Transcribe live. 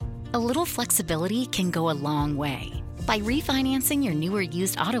A little flexibility can go a long way. By refinancing your new or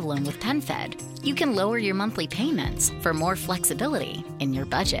used auto loan with PenFed, you can lower your monthly payments for more flexibility in your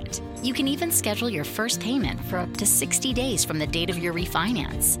budget. You can even schedule your first payment for up to 60 days from the date of your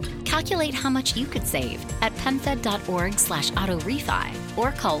refinance. Calculate how much you could save at PenFed.org/auto-refi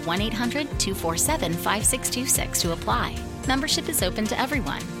or call 1-800-247-5626 to apply. Membership is open to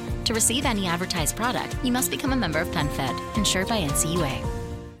everyone. To receive any advertised product, you must become a member of PenFed, insured by NCUA.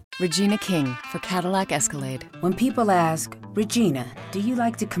 Regina King for Cadillac Escalade. When people ask, Regina, do you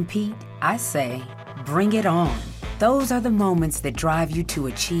like to compete? I say, bring it on. Those are the moments that drive you to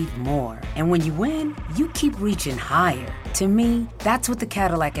achieve more. And when you win, you keep reaching higher. To me, that's what the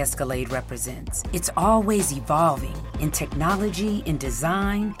Cadillac Escalade represents. It's always evolving in technology, in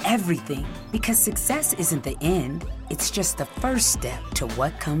design, everything. Because success isn't the end, it's just the first step to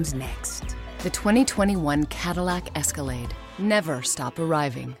what comes next. The 2021 Cadillac Escalade. Never stop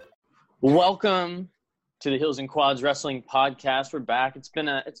arriving. Welcome to the Heels and Quads Wrestling Podcast. We're back. It's been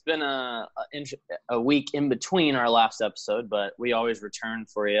a week in between our last episode, but we always return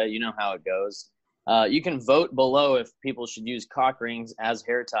for you. You know how it goes. You can vote below if people should use cock rings as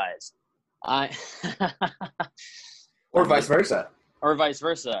hair ties. Or vice versa. Or vice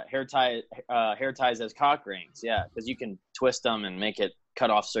versa. Hair ties as cock rings. Yeah, because you can twist them and make it cut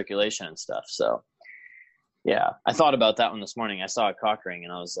off circulation and stuff. So, yeah, I thought about that one this morning. I saw a cock ring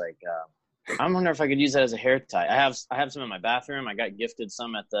and I was like, I wonder if I could use that as a hair tie. I have some in my bathroom. I got gifted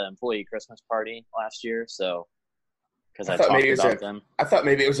some at the employee Christmas party last year, so because I talked about them. I thought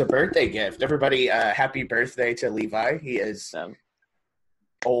maybe it was a birthday gift. Everybody, happy birthday to Levi. He is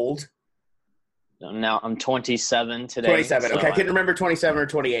old. Now I'm 27 today. 27. So okay, I couldn't remember 27 or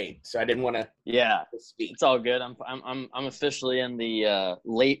 28, so I didn't want to. Yeah, speak. It's all good. I'm officially in the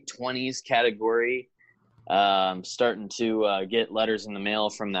late 20s category. Starting to get letters in the mail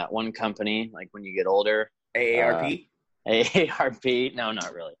from that one company, like when you get older. AARP? AARP. No,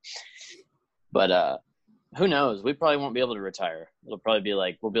 not really. But who knows? We probably won't be able to retire. It'll probably be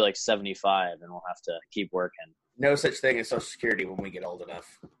like, we'll be like 75 and we'll have to keep working. No such thing as Social Security when we get old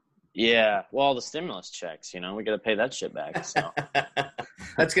enough. Yeah. Well, the stimulus checks, we got to pay that shit back. So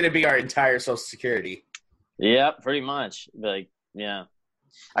that's going to be our entire Social Security. Yeah, pretty much. Like, yeah.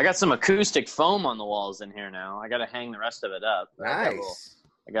 I got some acoustic foam on the walls in here now. I got to hang the rest of it up. Nice.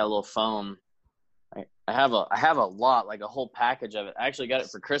 I got a little foam. I have a lot, like a whole package of it. I actually got it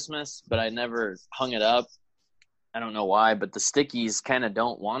for Christmas, but I never hung it up. I don't know why, but the stickies kind of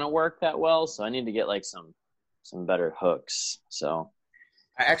don't want to work that well, so I need to get like some better hooks. So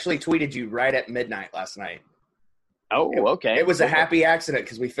I actually tweeted you right at midnight last night. Oh, okay. It was a happy accident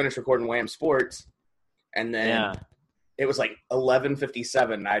because we finished recording Wham Sports, and then. Yeah. It was like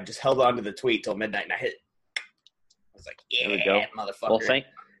 11:57. I just held on to the tweet till midnight, and I hit. I was like, "Yeah, there we go, motherfucker!" Well,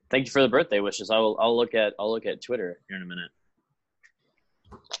 thank you for the birthday wishes. I'll look at Twitter here in a minute.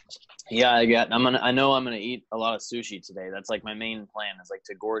 Yeah, I know I'm gonna eat a lot of sushi today. That's like my main plan is like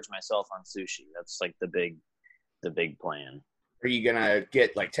to gorge myself on sushi. That's like the big plan. Are you gonna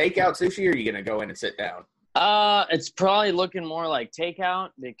get like takeout sushi, or are you gonna go in and sit down? It's probably looking more like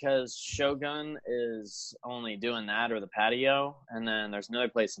takeout because Shogun is only doing that or the patio. And then there's another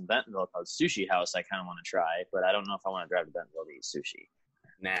place in Bentonville called Sushi House I kind of want to try, but I don't know if I want to drive to Bentonville to eat sushi.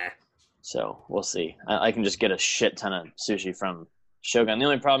 Nah. So we'll see. I can just get a shit ton of sushi from Shogun. The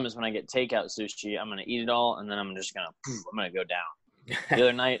only problem is when I get takeout sushi, I'm going to eat it all and then I'm going to go down. The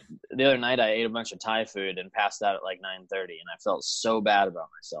other night I ate a bunch of Thai food and passed out at like 9:30, and I felt so bad about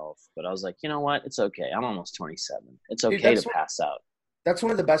myself. But I was like, you know what? It's okay. I'm almost 27. It's okay to pass out. That's one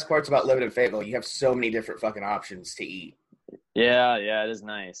of the best parts about living in Fayetteville. You have so many different fucking options to eat. Yeah, it is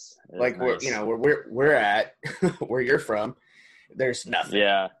nice. Like nice. We're at, where you're from, there's nothing.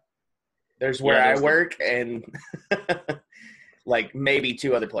 Yeah. There's where I work and like maybe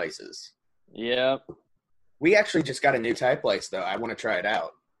two other places. Yep. We actually just got a new Thai place, though. I want to try it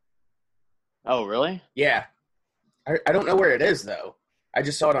out. Oh, really? Yeah. I don't know where it is, though. I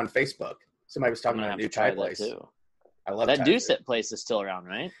just saw it on Facebook. Somebody was talking about a new Thai place. Too. I love that Thai Doucet food. place is still around,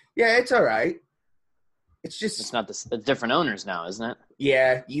 right? Yeah, it's all right. It's just... It's not it's different owners now, isn't it?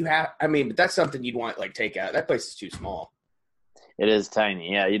 Yeah, but that's something you'd want, like, takeout. That place is too small. It is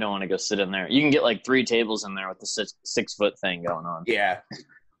tiny. Yeah, you don't want to go sit in there. You can get, like, 3 tables in there with the 6-foot thing going on. Yeah.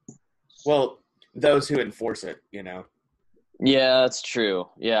 Well... Those who enforce it, Yeah, that's true.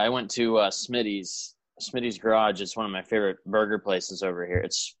 Yeah, I went to Smitty's Garage. It's one of my favorite burger places over here.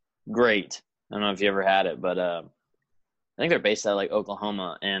 It's great. I don't know if you ever had it, but I think they're based out of like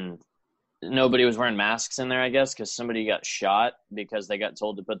Oklahoma, and nobody was wearing masks in there, I guess, because somebody got shot because they got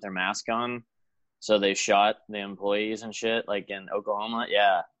told to put their mask on. So they shot the employees and shit, like in Oklahoma.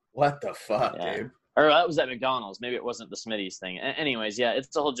 Yeah. What the fuck, Yeah. dude? Or that was at McDonald's. Maybe it wasn't the Smitty's thing. Anyways, yeah,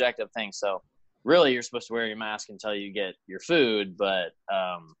 it's a whole jacked up thing. So really, you're supposed to wear your mask until you get your food. But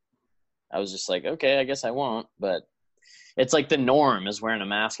I was just like, okay, I guess I won't. But it's like the norm is wearing a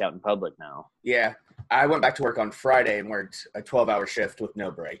mask out in public now. Yeah. I went back to work on Friday and worked a 12-hour shift with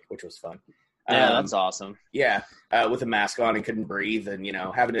no break, which was fun. Yeah, that's awesome. Yeah, with a mask on and couldn't breathe, and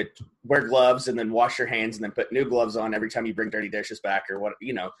having to wear gloves and then wash your hands and then put new gloves on every time you bring dirty dishes back or what,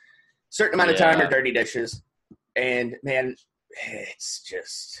 certain amount of time or dirty dishes. And man, it's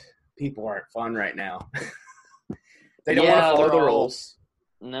just people aren't fun right now. They don't want to follow the rules.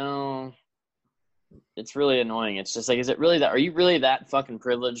 No, it's really annoying. It's just like, is it really that? Are you really that fucking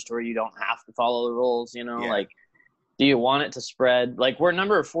privileged where you don't have to follow the rules? Like. Do you want it to spread? Like, we're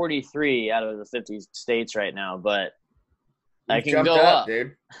number 43 out of the 50 states right now, but I can go up,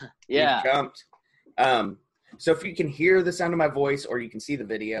 dude. Yeah. You've jumped. So if you can hear the sound of my voice or you can see the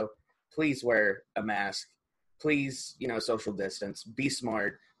video, please wear a mask. Please, social distance. Be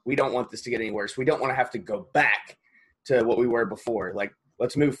smart. We don't want this to get any worse. We don't want to have to go back to what we were before. Like,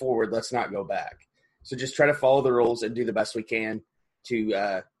 let's move forward. Let's not go back. So just try to follow the rules and do the best we can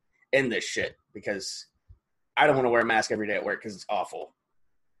to end this shit, because I don't want to wear a mask every day at work because it's awful.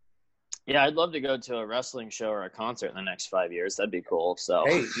 Yeah, I'd love to go to a wrestling show or a concert in the next 5 years. That'd be cool. So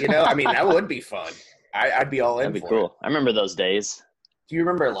hey, that would be fun. I'd be all in. That'd be cool. I remember those days. Do you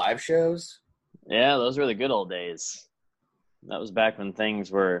remember live shows? Yeah, those were the good old days. That was back when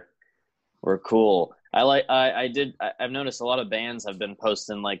things were cool. I've noticed a lot of bands have been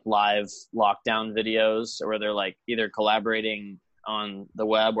posting like live lockdown videos where they're like either collaborating on the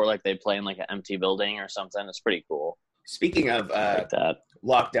web or like they play in like an empty building or something. It's pretty cool. Speaking of like that.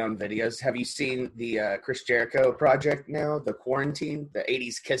 Lockdown videos, have you seen the Chris Jericho project now, the Quarantine, the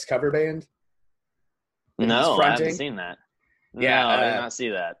 80s Kiss cover band? No, I haven't seen that. Yeah, no, I did not see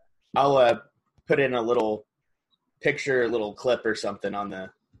that. I'll put in a little picture, a little clip or something on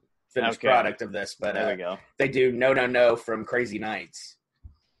the finished product of this. But there we go. They do No No No from Crazy Nights.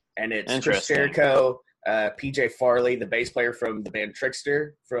 And it's Chris Jericho, PJ Farley, the bass player from the band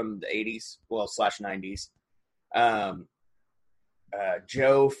Trickster from the 80s, /90s.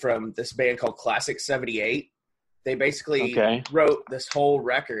 Joe from this band called Classic 78. They basically wrote this whole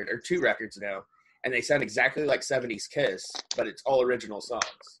record, or 2 records now, and they sound exactly like 70s Kiss, but it's all original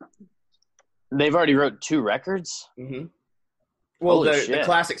songs. They've already wrote 2 records? Mm-hmm. Well, the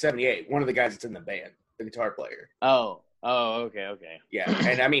Classic 78, one of the guys that's in the band, the guitar player. Oh, okay. Yeah,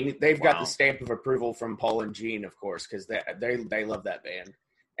 and I mean, they've got the stamp of approval from Paul and Gene, of course, because they love that band.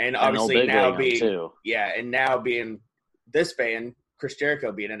 And obviously now being this band, Chris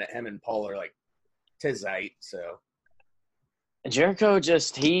Jericho being in it, him and Paul are like tizite, so. Jericho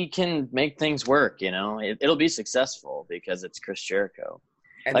he can make things work, It'll be successful because it's Chris Jericho.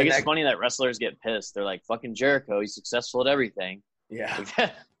 And like, it's funny that wrestlers get pissed. They're like, fucking Jericho, he's successful at everything. Yeah.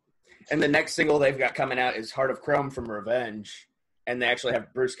 And the next single they've got coming out is Heart of Chrome from Revenge. And they actually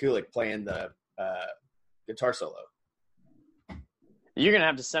have Bruce Kulick playing the guitar solo. You're going to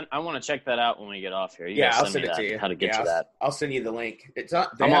have to send – I want to check that out when we get off here. I'll send it to you. How to get to that. I'll send you the link.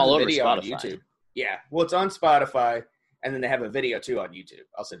 I'm all over video Spotify. On YouTube. Yeah. Well, it's on Spotify, and then they have a video, too, on YouTube.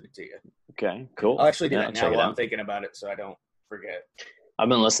 I'll send it to you. Okay, cool. I'll actually do that now while I'm thinking about it so I don't forget. I've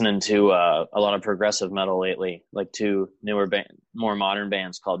been listening to a lot of progressive metal lately, like 2 newer more modern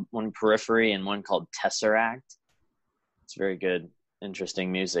bands called one Periphery and one called Tesseract. It's very good,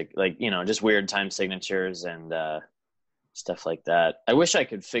 interesting music, like, just weird time signatures and stuff like that. I wish I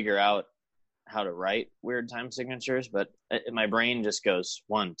could figure out how to write weird time signatures, but my brain just goes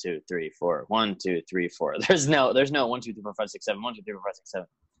 1, 2, 3, 4, 1, 2, 3, 4. There's no 1, 2, 3, 4, 5, 6, 7, 1, 2, 3, 4, 5, 6, 7.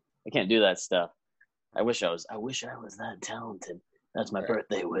 I can't do that stuff. I wish I was that talented. That's my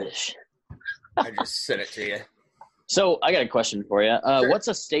birthday wish. I just sent it to you. So I got a question for you. Sure. What's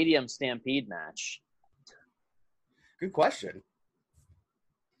a stadium stampede match? Good question.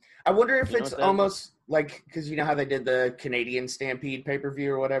 I wonder if it's almost like, because you know how they did the Canadian Stampede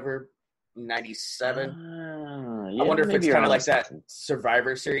pay-per-view or whatever, 97? I wonder if it's kind of like that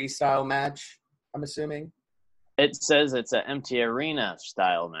Survivor Series style match, I'm assuming. It says it's an empty arena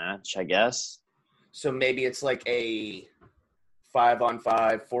style match, I guess. So maybe it's like a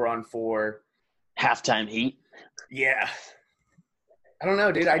 5-on-5, 4-on-4. Halftime heat. Yeah. I don't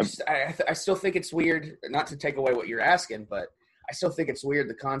know, dude. I still think it's weird, not to take away what you're asking, but I still think it's weird,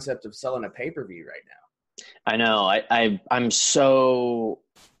 the concept of selling a pay-per-view right now. I know.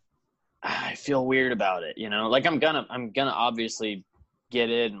 I feel weird about it, Like I'm gonna obviously get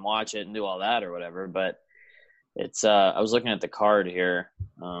it and watch it and do all that or whatever, but it's I was looking at the card here.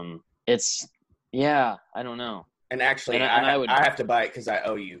 I don't know. And actually, And I would. I have to buy it because I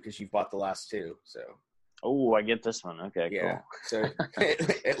owe you because you've bought the last two. So. Oh, I get this one. Okay, Yeah. cool. So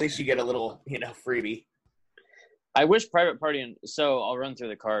at least you get a little, freebie. I wish Private Party, and so I'll run through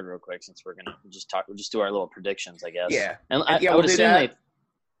the card real quick since we're gonna we'll just do our little predictions, I guess. Yeah. And I would we'll do assume that,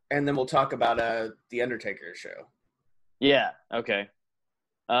 and then we'll talk about the Undertaker show. Yeah. Okay.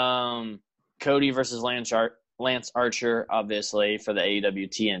 Cody versus Lance Archer, obviously for the AEW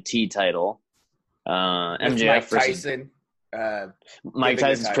TNT title. MJF Mike versus Tyson. Mike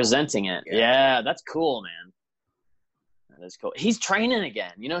Tyson's presenting it. Yeah, that's cool, man. That is cool. He's training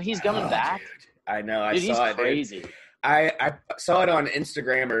again. He's coming back. Dude. I know. I Dude, saw he's it. Crazy. Dude. I saw it on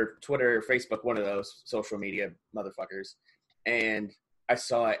Instagram or Twitter or Facebook, one of those social media motherfuckers, and I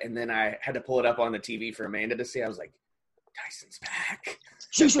saw it, and then I had to pull it up on the TV for Amanda to see. I was like, Tyson's back.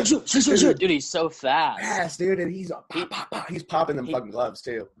 Shoot. Dude, he's so fast. Fast, dude, and he's he's popping them fucking gloves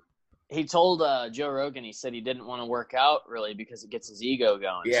too. He told Joe Rogan, he said he didn't want to work out really because it gets his ego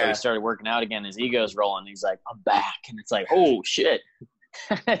going. Yeah. So he started working out again. His ego's rolling. He's like, I'm back. And it's like, oh, shit.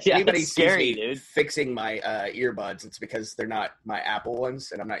 Yeah, anybody it's scary, sees me dude. fixing my earbuds, it's because they're not my Apple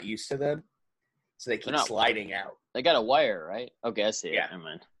ones, and I'm not used to them. So they keep sliding out. They got a wire, right? Okay, I see it. Yeah. Never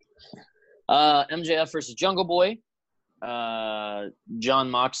mind. MJF versus Jungle Boy. John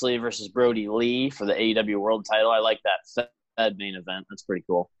Moxley versus Brody Lee for the AEW World title. I like that Fed main event. That's pretty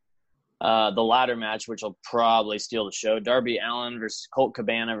cool. The ladder match, which will probably steal the show. Darby Allin versus Colt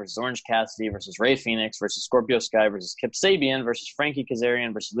Cabana versus Orange Cassidy versus Rey Fenix versus Scorpio Sky versus Kip Sabian versus Frankie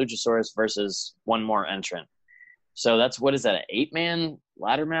Kazarian versus Luchasaurus versus one more entrant. So what is that, an 8-man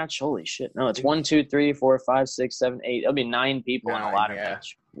ladder match? Holy shit. No, it's 1, 2, 3, 4, 5, 6, 7, 8. It'll be 9 people in a ladder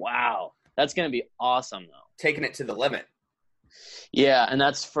match. Wow. That's going to be awesome, though. Taking it to the limit. Yeah, and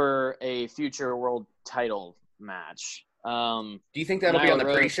that's for a future world title match. Do you think that'll be on the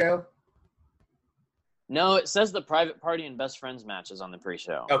pre-show? No, it says the Private Party and Best Friends match is on the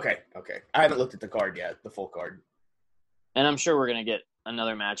pre-show. Okay. I haven't looked at the card yet, the full card. And I'm sure we're going to get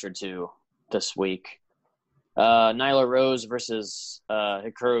another match or two this week. Nyla Rose versus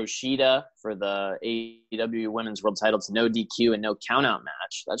Hikaru Shida for the AEW Women's World title. It's no DQ and no countout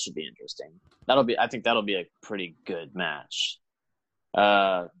match. That should be interesting. I think that'll be a pretty good match.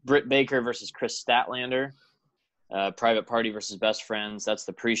 Britt Baker versus Chris Statlander. Private Party versus Best Friends. That's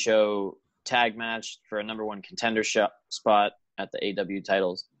the pre-show tag match for a number one contender spot at the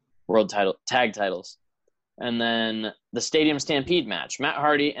AEW world title tag titles. And then the Stadium Stampede match, Matt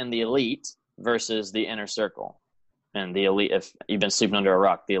Hardy and the Elite versus the Inner Circle. And the Elite, if you've been sleeping under a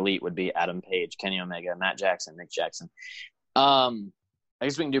rock, the Elite would be Adam Page, Kenny Omega, Matt Jackson, Nick Jackson. I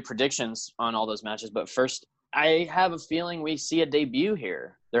guess we can do predictions on all those matches, but first, I have a feeling we see a debut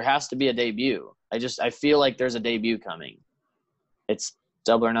here. There has to be a debut. I feel like there's a debut coming. It's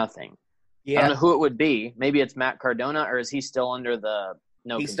Double or Nothing. Yeah. I don't know who it would be. Maybe it's Matt Cardona, or is he still under the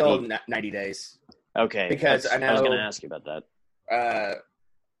no He's compete? still 90 days. Okay. Because I was going to ask you about that.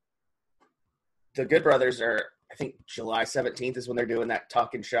 The Good Brothers are, I think, July 17th is when they're doing that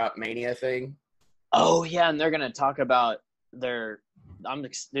Talking Shop Mania thing. Oh, yeah, and they're going to talk about I'm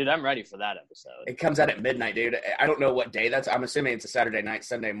ready for that episode. It comes out at midnight, dude. I don't know what day that's. I'm assuming it's a Saturday night,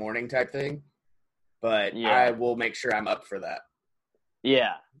 Sunday morning type thing. But yeah. I will make sure I'm up for that.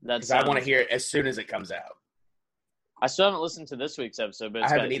 Yeah. Because I want to hear it as soon as it comes out. I still haven't listened to this week's episode, but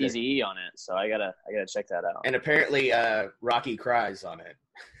it's got Eazy-E on it, so I gotta check that out. And apparently, Rocky cries on it.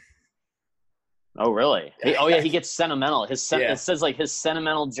 Oh, really? He gets sentimental. It says like his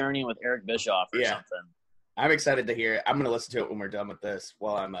sentimental journey with Eric Bischoff or something. I'm excited to hear it. I'm going to listen to it when we're done with this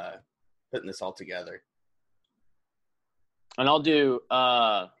while I'm putting this all together. And I'll do.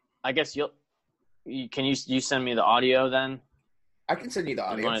 I guess can you send me the audio then? I can send you the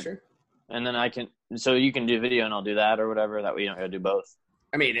audio, sure. And then so you can do video and I'll do that or whatever. That way you don't got to do both.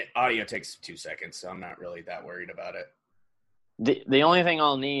 I mean, audio takes 2 seconds, so I'm not really that worried about it. The only thing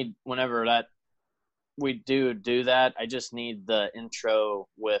I'll need whenever that we do that, I just need the intro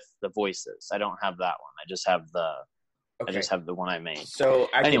with the voices. I don't have that one. I just have the one I made. So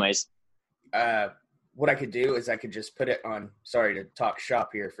anyways, what I could do is I could just put it on. Sorry to talk shop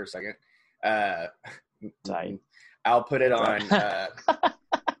here for a second. I'll put it on.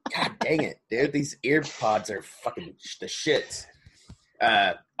 God dang it, dude! These ear pods are fucking the shits.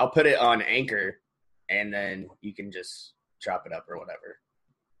 I'll put it on Anchor, and then you can just chop it up or whatever.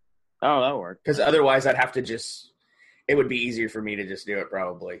 Oh, that'll work. Because otherwise, I'd have to it would be easier for me to just do it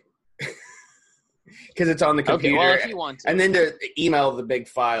probably. Because it's on the computer. Okay, well, if you want to. And then to email the big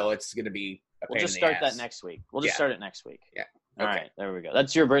file, it's going to be a pain We'll just in the start ass. that next week. We'll just start it next week. Yeah. All right, there we go.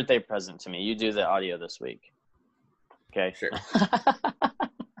 That's your birthday present to me. You do the audio this week. Okay. Sure.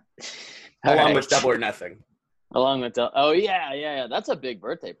 Along with Double or Nothing. Along with oh yeah. That's a big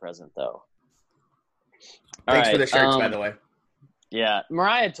birthday present though. Thanks for the shirts, by the way. Yeah,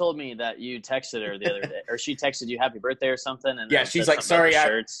 Mariah told me that you texted her the other day, or she texted you happy birthday or something. And yeah, she's like, sorry,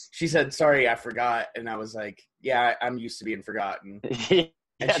 shirts. She said, sorry, I forgot. And I was like, yeah, I'm used to being forgotten. And she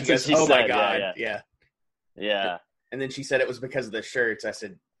goes, oh my God. Yeah. And then she said it was because of the shirts. I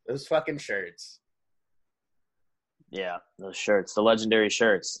said, those fucking shirts. Yeah, those shirts, the legendary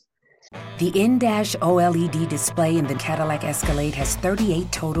shirts. The in-OLED display in the Cadillac Escalade has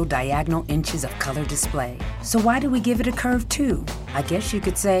 38 total diagonal inches of color display. So why do we give it a curve too? I guess you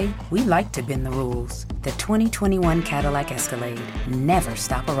could say we like to bend the rules. The 2021 Cadillac Escalade. Never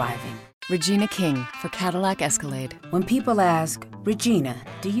stop arriving. Regina King for Cadillac Escalade. When people ask, Regina,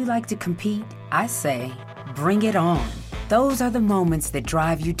 do you like to compete? I say, bring it on. Those are the moments that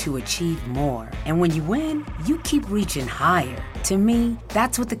drive you to achieve more. And when you win, you keep reaching higher. To me,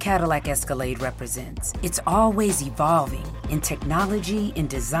 that's what the Cadillac Escalade represents. It's always evolving in technology, in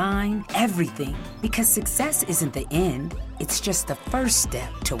design, everything. Because success isn't the end, it's just the first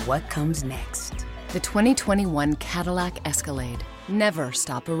step to what comes next. The 2021 Cadillac Escalade. Never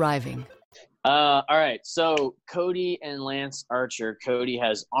stop arriving. All right, so Cody and Lance Archer. Cody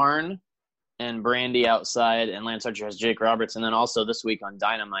has Arn and Brandy outside, and Lance Archer has Jake Roberts. And then also this week on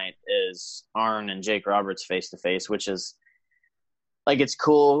Dynamite is Arn and Jake Roberts face-to-face, which is, like, it's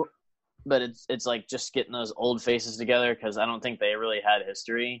cool, but it's like just getting those old faces together because I don't think they really had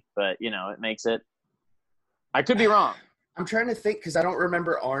history, but, you know, it makes it – I could be wrong. I'm trying to think because I don't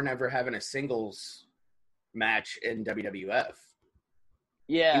remember Arn ever having a singles match in WWF.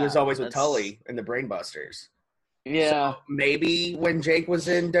 Yeah. He was always with Tully and the Brainbusters. Yeah. So maybe when Jake was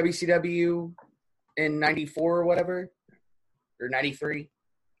in WCW in 94 or whatever, or 93.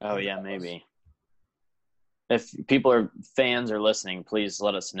 Oh, yeah, maybe. If people are fans or listening, please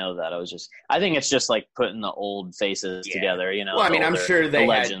let us know that. I think it's just like putting the old faces together, you know. Well, I mean, I'm sure they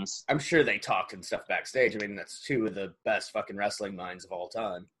legends. I'm sure they talked and stuff backstage. I mean, that's two of the best fucking wrestling minds of all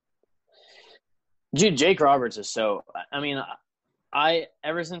time. Dude, Jake Roberts is so, I mean,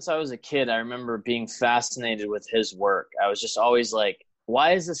 ever since I was a kid, I remember being fascinated with his work. I was just always like,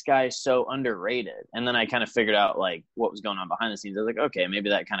 why is this guy so underrated? And then I kind of figured out like what was going on behind the scenes. I was like, okay, maybe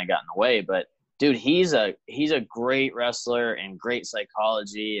that kind of got in the way, but dude, he's a great wrestler and great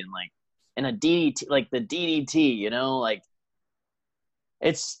psychology and like, and a DDT, like the DDT, you know, like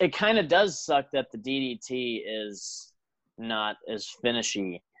it kind of does suck that the DDT is not as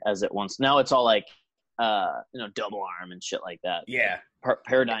finishy as it once. Now it's all like, you know, double arm and shit like that. Yeah.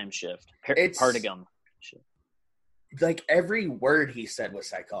 Paradigm shift. Paradigm shift. Like every word he said was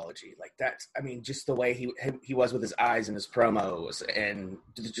psychology. Like that's, I mean, just the way he was with his eyes and his promos and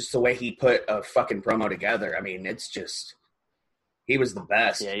just the way he put a fucking promo together. I mean, it's just, he was the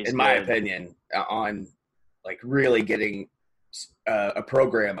best, in my opinion, on like really getting a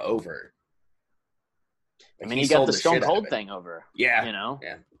program over. Like, I mean, he got the Stone Cold thing over. Yeah. You know?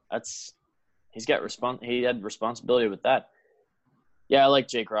 Yeah. He had responsibility with that. Yeah, I like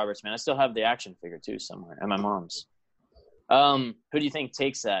Jake Roberts, man. I still have the action figure too somewhere at my mom's. Who do you think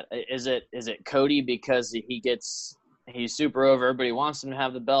takes that? Is it Cody because he's super over, everybody wants him to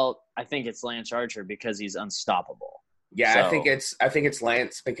have the belt? I think it's Lance Archer because he's unstoppable. Yeah, so, I think it's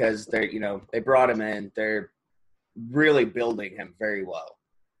Lance because they brought him in. They're really building him very well.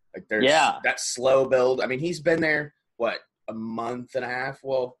 Like there's that slow build. I mean, he's been there a month and a half.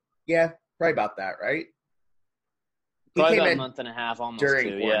 Well, yeah. Probably about that, right? Probably about a month and a half, almost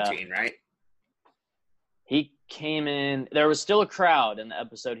during quarantine, right? He came in. There was still a crowd in the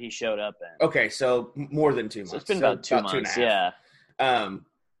episode he showed up in. Okay, so more than 2 months. So it's been about 2 months, yeah.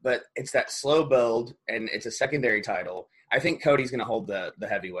 But it's that slow build, and it's a secondary title. I think Cody's going to hold the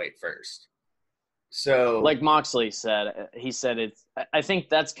heavyweight first. So, like Moxley said, he said it's. I think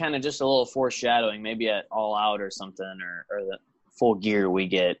that's kind of just a little foreshadowing, maybe at All Out or something, or the Full Gear we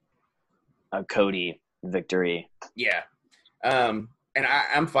get a Cody victory. Yeah. And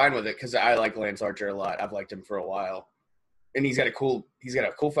I'm fine with it because I like Lance Archer a lot. I've liked him for a while. And he's got a cool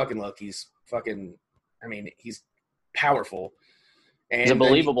fucking look. He's fucking, I mean, he's powerful. And he's a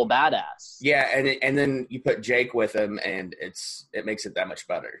believable badass. Yeah, and then you put Jake with him and it makes it that much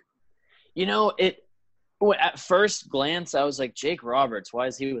better. You know, at first glance, I was like, Jake Roberts, why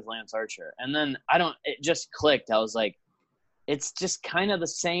is he with Lance Archer? And then it just clicked. I was like, it's just kind of the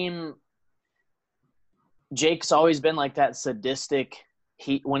same. Jake's always been like that sadistic.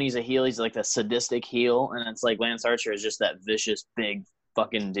 When he's a heel, he's like that sadistic heel, and it's like Lance Archer is just that vicious, big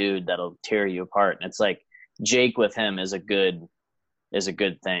fucking dude that'll tear you apart. And it's like Jake with him is a good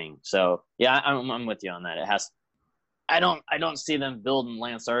thing. So yeah, I'm with you on that. I don't see them building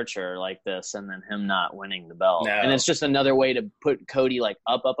Lance Archer like this and then him not winning the belt. No. And it's just another way to put Cody like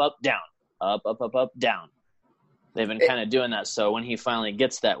up, down, up, down. They've been kind of doing that. So when he finally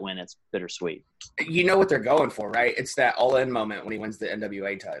gets that win, it's bittersweet. You know what they're going for, right? It's that all-in moment when he wins the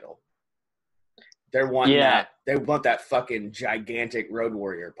NWA title. They want that fucking gigantic Road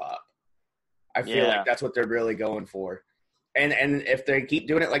Warrior pop. I feel like that's what they're really going for. And if they keep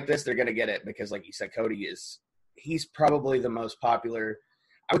doing it like this, they're going to get it because, like you said, Cody he's probably the most popular.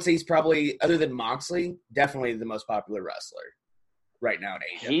 I would say he's probably, other than Moxley, definitely the most popular wrestler right now in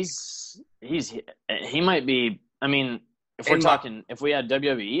AEW. He might be. I mean, if we had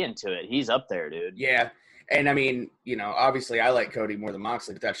WWE into it, he's up there, dude. Yeah, and I mean, obviously, I like Cody more than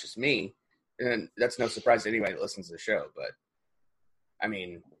Moxley, but that's just me, and that's no surprise to anybody that listens to the show. But I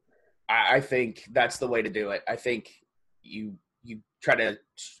mean, I think that's the way to do it. I think you try to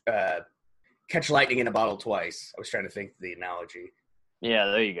catch lightning in a bottle twice. I was trying to think of the analogy. Yeah,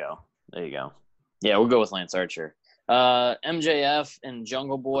 there you go. Yeah, we'll go with Lance Archer. MJF and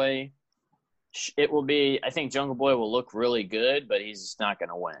Jungle Boy. It will be. I think Jungle Boy will look really good, but he's not going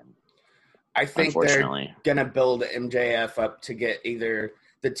to win. I think they're going to build MJF up to get either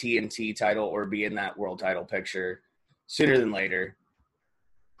the TNT title or be in that world title picture sooner than later.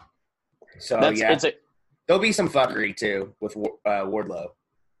 So there'll be some fuckery too with Wardlow.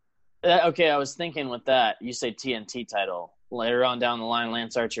 Okay, I was thinking with that, you say TNT title. Later on down the line,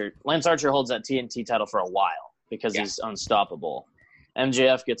 Lance Archer holds that TNT title for a while because he's unstoppable.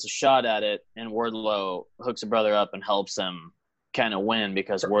 MJF gets a shot at it, and Wardlow hooks a brother up and helps him kind of win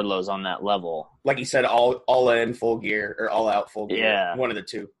because Wardlow's on that level. Like you said, all in full gear or all out full gear. Yeah. One of the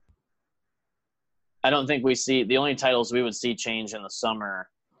two. I don't think we see – the only titles we would see change in the summer,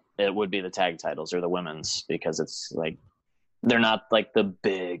 it would be the tag titles or the women's because it's like they're not like the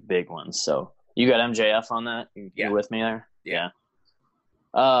big ones. So you got MJF on that? You with me there? Yeah.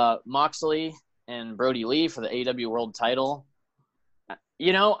 Moxley and Brody Lee for the AEW World title.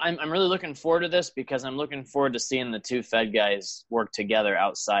 I'm really looking forward to this because I'm looking forward to seeing the two Fed guys work together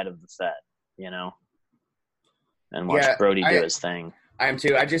outside of the Fed, and watch Brody do his thing. I am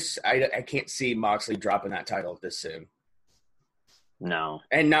too. I can't see Moxley dropping that title this soon. No.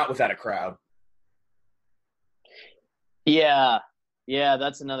 And not without a crowd. Yeah,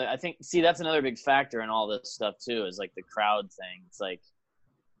 that's another – that's another big factor in all this stuff too is like the crowd thing. It's like,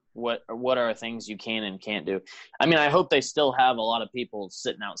 what are things you can and can't do? I mean, I hope they still have a lot of people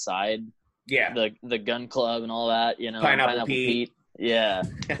sitting outside. Yeah. The gun club and all that, Pineapple Pete. Yeah.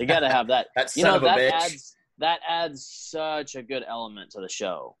 They got to have that. That son of a bitch. That adds such a good element to the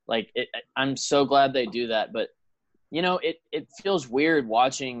show. Like I'm so glad they do that, but it feels weird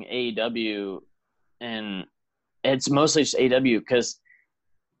watching AEW and it's mostly just AEW because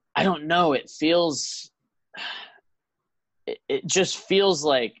I don't know, it just feels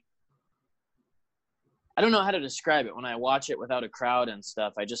like I don't know how to describe it. When I watch it without a crowd and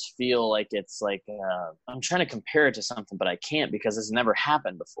stuff, I just feel like it's like I'm trying to compare it to something, but I can't because it's never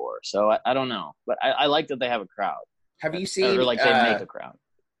happened before. So I don't know, but I like that they have a crowd. Have you seen or like they make a crowd?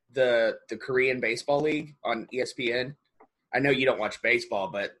 The Korean Baseball League on ESPN? I know you don't watch baseball,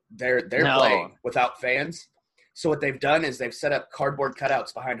 but they're playing without fans. So what they've done is they've set up cardboard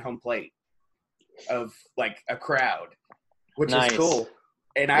cutouts behind home plate of like a crowd, which is cool.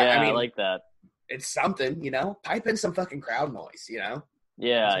 And I mean, I like that. It's something, pipe in some fucking crowd noise,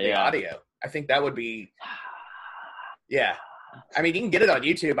 Yeah. The audio. I think that would be, yeah. I mean, you can get it on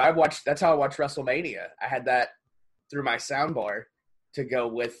YouTube. That's how I watched WrestleMania. I had that through my soundbar to go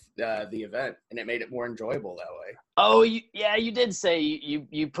with the event, and it made it more enjoyable that way. Oh, you did say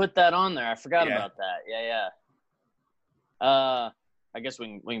you put that on there. I forgot about that. Yeah. I guess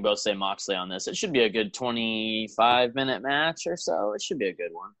we can both say Moxley on this. It should be a good 25-minute match or so. It should be a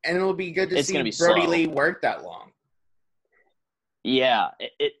good one. And it'll be good to see Brody Lee work that long. Yeah.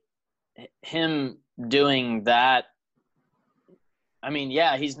 Him doing that, I mean,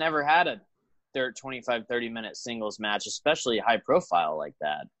 he's never had a 25, 30-minute singles match, especially high profile like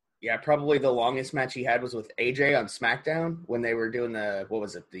that. Yeah, probably the longest match he had was with AJ on SmackDown when they were doing the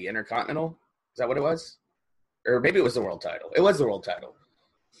Intercontinental? Is that what it was? Or maybe it was the world title. It was the world title.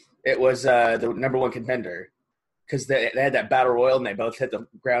 It was the number one contender because they had that battle royal and they both hit the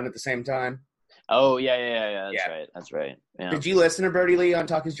ground at the same time. Oh, yeah. That's right. Yeah. Did you listen to Brody Lee on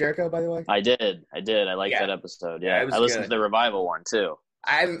Talk is Jericho, by the way? I did. I liked that episode. Yeah, I listened to the Revival one, too.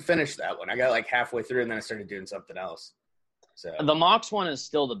 I haven't finished that one. I got like halfway through and then I started doing something else. So the Mox one is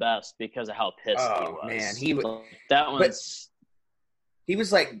still the best because of how pissed he was. Man, he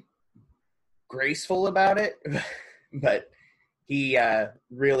was like graceful about it, but he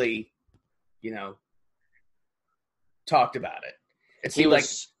really, talked about it. It He seemed like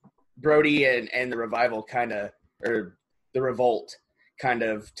was Brody and the Revival or the Revolt kind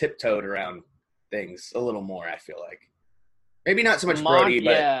of tiptoed around things a little more, I feel like. Maybe not so much Brody,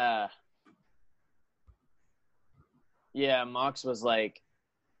 but... Yeah, Mox was like,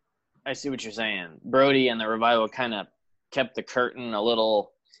 I see what you're saying. Brody and the Revival kind of kept the curtain a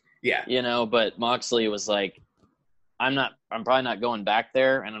little, but Moxley was like, I'm probably not going back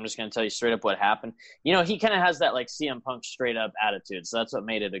there, and I'm just going to tell you straight up what happened. He kind of has that like CM Punk straight up attitude, so that's what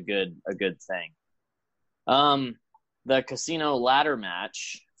made it a good thing. The Casino ladder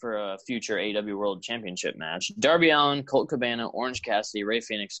match for a future AEW World Championship match: Darby Allin, Colt Cabana, Orange Cassidy, Rey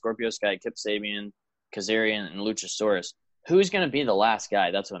Fenix, Scorpio Sky, Kip Sabian, Kazarian, and Luchasaurus. Who's going to be the last guy?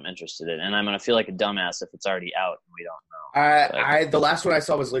 That's what I'm interested in, and I'm going to feel like a dumbass if it's already out and we don't know. The last one I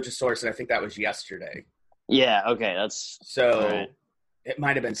saw was Luchasaurus, and I think that was yesterday. Yeah, okay, that's so. Right. It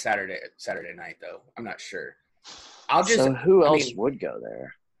might have been Saturday night, though. I'm not sure. So who else would go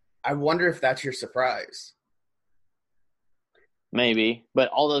there? I wonder if that's your surprise. Maybe, but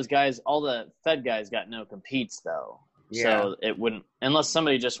all those guys, all the Fed guys got no competes, though. Yeah. So it wouldn't, unless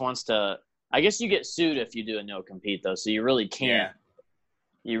somebody just wants to. I guess you get sued if you do a no compete, though. So you really can't.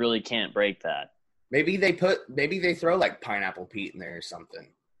 Yeah. You really can't break that. Maybe they throw like Pineapple Pete in there or something.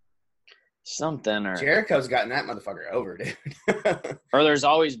 Or Jericho's gotten that motherfucker over, dude. Or there's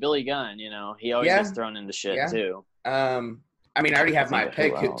always Billy Gunn, he always gets thrown into shit too. I already have my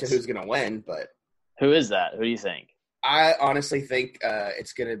pick to who's gonna win, but who is that? Who do you think? I honestly think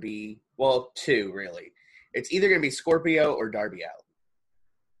it's gonna be two really. It's either gonna be Scorpio or Darby Allin.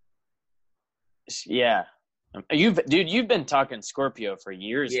 Yeah, you've been talking Scorpio for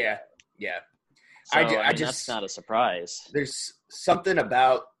years. Yeah, now. Yeah. So, I just that's not a surprise. There's something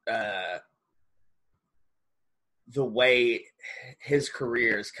about the way his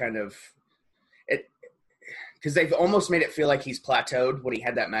career is kind of it, because they've almost made it feel like he's plateaued when he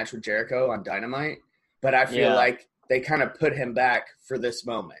had that match with Jericho on Dynamite. But I feel like they kind of put him back for this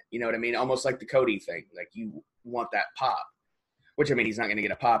moment. You know what I mean? Almost like the Cody thing. Like you want that pop, which he's not going to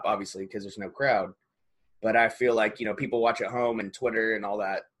get a pop obviously because there's no crowd. But I feel like people watch at home and Twitter and all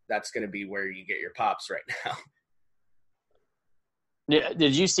that. That's going to be where you get your pops right now.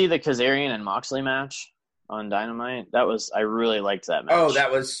 Did you see the Kazarian and Moxley match on Dynamite? I really liked that match. Oh,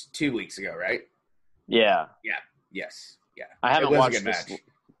 that was 2 weeks ago, right? Yeah. Yeah. Yes. Yeah. I haven't watched this.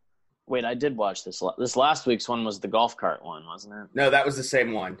 Wait, I did watch this. This last week's one was the golf cart one, wasn't it? No, that was the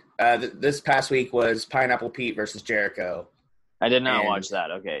same one. This past week was Pineapple Pete versus Jericho. I did not watch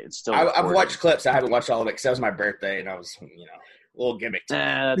that. Okay, it's still. I've watched clips. I haven't watched all of it because that was my birthday, and I was, a little gimmicked.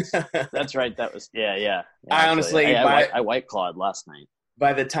 That's right. That was yeah. I honestly, I white clawed last night.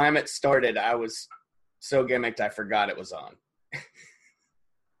 By the time it started, I was so gimmicked I forgot it was on.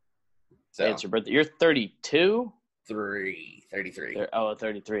 So it's your birthday. You're 32? 33. Oh,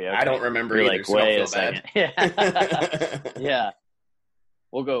 33. Okay. I don't remember either. Like, so wait don't a feel second. Yeah. Yeah.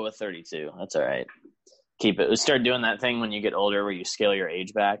 We'll go with 32. That's all right. Keep it. Let's start doing that thing when you get older where you scale your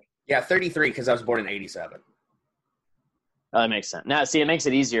age back. Yeah, 33 because I was born in 87. Oh, that makes sense. Now, see, it makes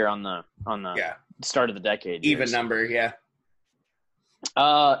it easier on the start of the decade. Even number, yeah.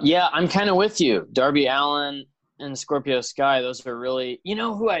 Yeah, I'm kind of with you. Darby Allin and Scorpio Sky, those are really –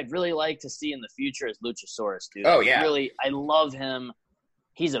 who I'd really like to see in the future is Luchasaurus, dude. Oh, yeah. I love him.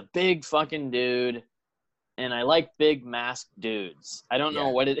 He's a big fucking dude, and I like big masked dudes. I don't know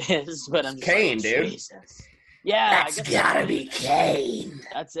what it is, but I'm just Kane, dude. Jesus. Yeah. That's gotta be Kane.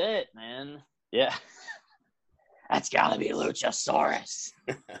 That's it, man. Yeah. That's gotta be Luchasaurus.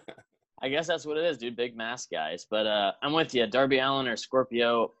 I guess that's what it is, dude. Big mask guys. But I'm with you. Darby Allin or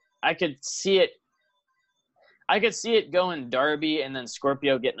Scorpio. I could see it going Darby and then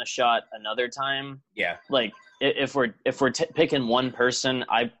Scorpio getting a shot another time. Yeah. Like if we're picking one person,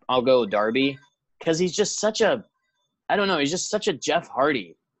 I'll go Darby because he's just such a he's just such a Jeff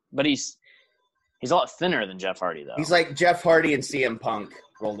Hardy, but he's a lot thinner than Jeff Hardy though. He's like Jeff Hardy and CM Punk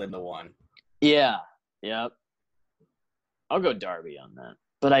rolled into one. Yeah. Yep. I'll go Darby on that.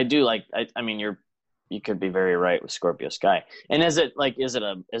 But I do like. You could be very right with Scorpio Sky. And is it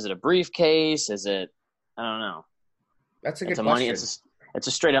a briefcase? Is it? I don't know. That's a good question. It's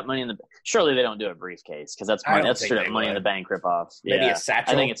a straight up Money in the. Surely they don't do a briefcase because that's straight up Money in the Bank ripoff. Maybe a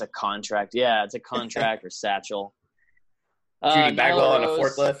satchel. I think it's a contract. Yeah, it's a contract or satchel. Judy Bagwell on a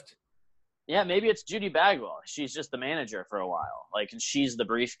forklift. Yeah, maybe it's Judy Bagwell. She's just the manager for a while, and she's the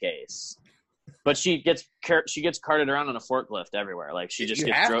briefcase. But she gets carted around on a forklift everywhere. Like she just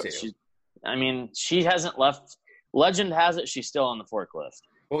gets. She hasn't left. Legend has it she's still on the forklift.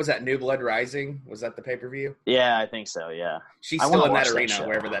 What was that? New Blood Rising? Was that the pay-per-view? Yeah, I think so. Yeah, she's still in that arena,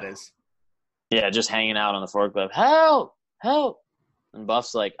 wherever that is. Yeah, just hanging out on the forklift. Help! Help! And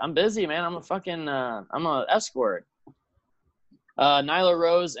Buff's like, I'm busy, man. I'm a escort. Nyla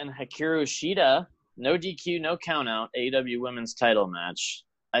Rose and Hikaru Shida, no DQ, no countout, AEW Women's Title match.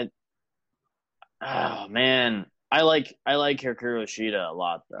 Oh man, I like Hikaru Shida a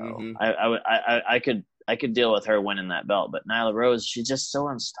lot though. Mm-hmm. I could deal with her winning that belt, but Nyla Rose, she's just so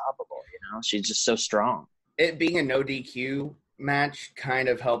unstoppable. She's just so strong. It being a no DQ match kind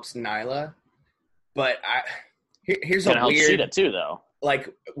of helps Nyla, but here's a help weird. Shida too, though. Like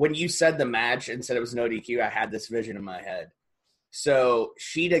when you said the match and said it was no DQ, I had this vision in my head. So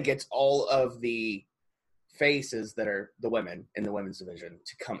Shida gets all of the faces that are the women in the women's division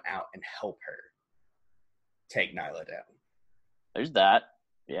to come out and help her take Nyla down. There's that,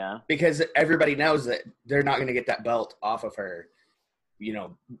 yeah. Because everybody knows that they're not going to get that belt off of her,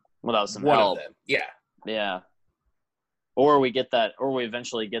 without some one help. Of them. Yeah. Yeah. Or we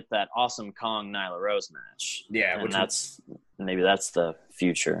eventually get that awesome Kong Nyla Rose match. Yeah, and maybe that's the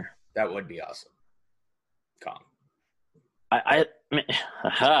future. That would be awesome. Kong. I mean,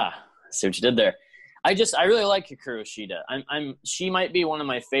 see what you did there. I really like Hikaru Shida. She might be one of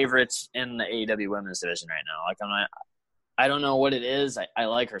my favorites in the AEW Women's Division right now. Like I don't know what it is. I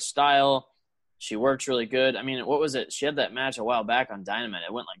like her style. She works really good. I mean, what was it? She had that match a while back on Dynamite.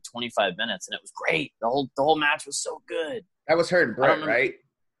 It went like 25 minutes, and it was great. The whole match was so good. That was her and Britt, right?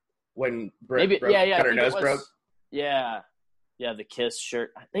 When Britt got her nose broke. Yeah. Yeah, the Kiss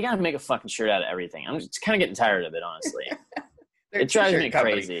shirt. They got to make a fucking shirt out of everything. I'm just kind of getting tired of it, honestly. It drives me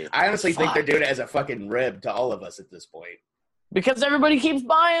crazy. I honestly think they're doing it as a fucking rib to all of us at this point. Because everybody keeps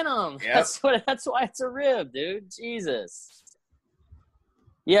buying them. Yep. That's why it's a rib, dude. Jesus.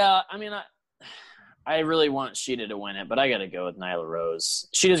 Yeah, I mean, I really want Shida to win it, but I got to go with Nyla Rose.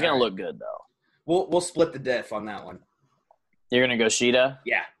 Shida's going to look good, though. We'll split the diff on that one. You're going to go Shida?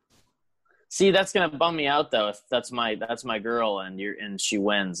 Yeah. See, that's going to bum me out, though, if that's my girl and she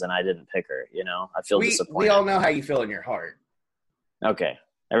wins and I didn't pick her, I feel disappointed. We all know how you feel in your heart. Okay.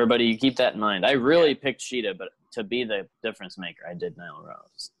 Everybody, you keep that in mind. I really picked Shida, but to be the difference maker, I did Nyla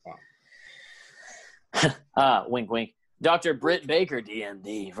Rose. Wink, wink. Dr. Britt Baker,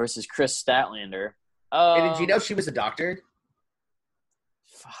 DMD, versus Chris Statlander. Hey, did you know she was a doctor?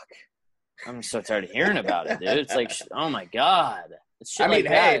 Fuck. I'm so tired of hearing about it, dude. It's like, oh, my God. It's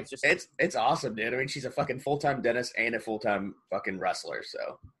awesome, dude. I mean, she's a fucking full-time dentist and a full-time fucking wrestler,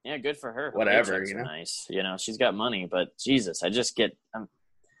 so. Yeah, good for her. Whatever, Nice. She's got money, but Jesus, I just get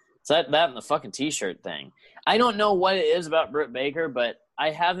it's that and the fucking T-shirt thing. I don't know what it is about Britt Baker, but I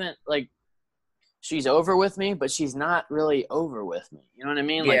haven't, she's over with me, but she's not really over with me. You know what I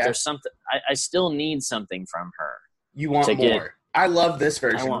mean? Yeah. Like, there's something – I still need something from her. You want more. I love this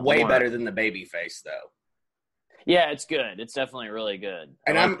version way better than the baby face, though. Yeah, it's good. It's definitely really good.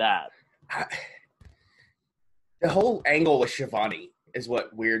 I like that. The whole angle with Shivani is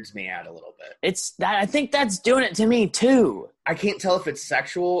what weirds me out a little bit. I think that's doing it to me too. I can't tell if it's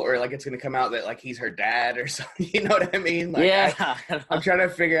sexual or it's going to come out that he's her dad or something. You know what I mean? Yeah. I'm trying to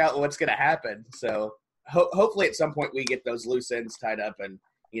figure out what's going to happen. So hopefully at some point we get those loose ends tied up and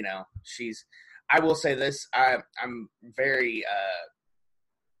I will say this. I'm very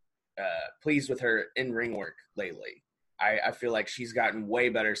pleased with her in-ring work lately. I feel like she's gotten way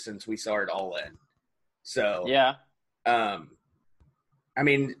better since we saw her at All In. So yeah. I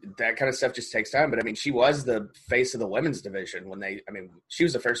mean, that kind of stuff just takes time. But, I mean, she was the face of the women's division she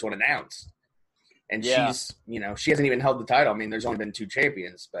was the first one announced. And she's, she hasn't even held the title. I mean, there's only been 2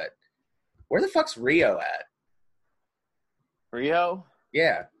 champions. But where the fuck's Rio at? Rio?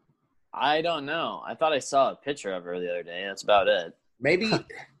 Yeah. I don't know. I thought I saw a picture of her the other day. That's about it. Maybe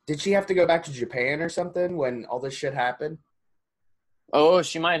 – did she have to go back to Japan or something when all this shit happened? Oh,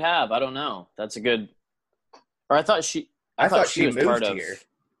 she might have. I don't know. That's a good – or I thought she was moved part of here.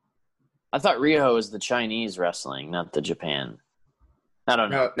 I thought Rio was the Chinese wrestling, not the Japan. I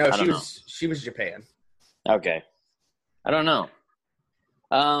don't know. No, she was Japan. Okay. I don't know.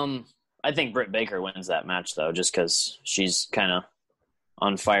 I think Britt Baker wins that match though, just because she's kind of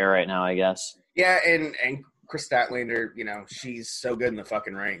on fire right now, I guess. Yeah, and Chris Statlander, she's so good in the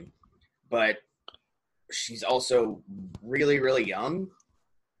fucking ring, but she's also really, really young.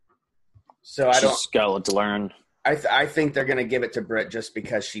 So She's got a lot to learn. I think they're going to give it to Britt just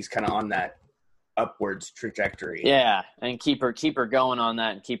because she's kind of on that upwards trajectory. Yeah, and keep her going on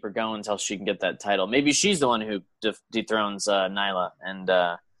that and keep her going until she can get that title. Maybe she's the one who dethrones Nyla and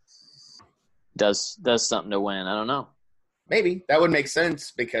does something to win. I don't know. Maybe. That would make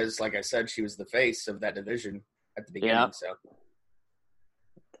sense because, like I said, she was the face of that division at the beginning. Yeah.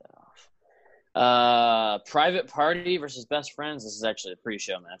 So. Private Party versus Best Friends. This is actually a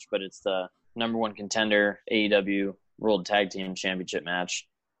pre-show match, but it's the number one contender, AEW World Tag Team Championship match.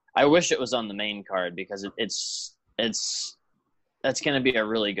 I wish it was on the main card because that's going to be a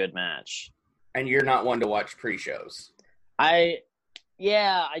really good match. And you're not one to watch pre-shows. Because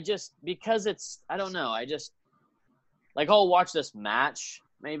I don't know. I'll watch this match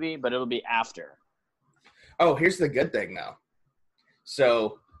maybe, but it'll be after. Oh, here's the good thing though.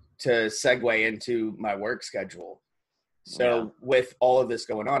 So to segue into my work schedule. So with all of this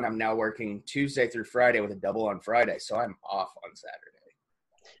going on, I'm now working Tuesday through Friday with a double on Friday. So I'm off on Saturday.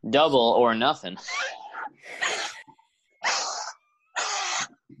 Double or nothing.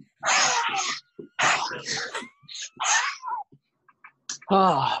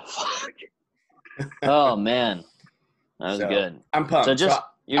 Oh, fuck. Oh, man. That was good. I'm pumped. So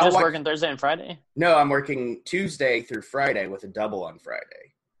you're just working Thursday and Friday? No, I'm working Tuesday through Friday with a double on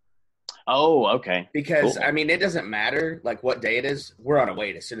Friday. Oh, okay. Because, cool. I mean, it doesn't matter, like, what day it is. We're on a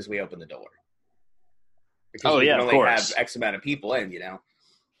wait as soon as we open the door. Because we can only have X amount of people in, you know.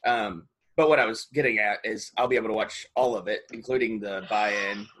 But what I was getting at is I'll be able to watch all of it, including the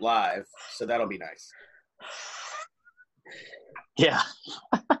buy-in live. So that'll be nice. Yeah.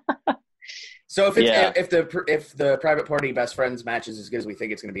 So if the private party best friends match is as good as we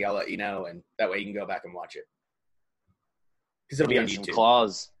think it's going to be, I'll let you know, and that way you can go back and watch it because it'll be on YouTube.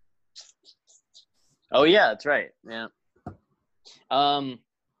 Claws. Oh yeah, that's right. Yeah. I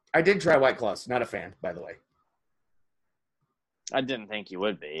did try White Claws. Not a fan, by the way. I didn't think you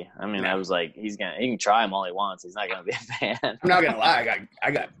would be. I mean, I was like, he can try them all he wants. He's not gonna be a fan. I'm not gonna lie.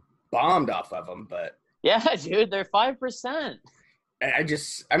 I got bombed off of them, but yeah, dude, they're 5%. I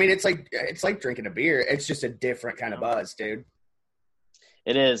mean, it's like drinking a beer. It's just a different kind of buzz, dude.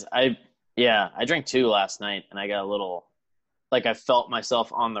 It is. I drank 2 last night, and I got a little, like, I felt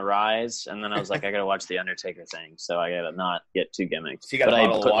myself on the rise, and then I was like, I gotta watch the Undertaker thing, so I gotta not get too gimmicked. So you got a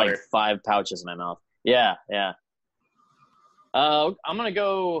bottle of water. Like 5 pouches in my mouth. Yeah. I'm gonna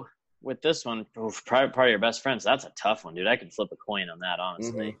go with this one. Private Party or Best Friends. That's a tough one, dude. I could flip a coin on that,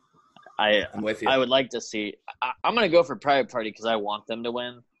 honestly. Mm-hmm. I'm with you. I would like to see. I'm going to go for Private Party because I want them to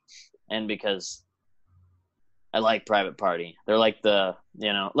win, and because I like Private Party. They're like a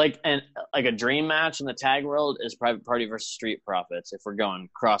dream match in the tag world is Private Party versus Street Profits. If we're going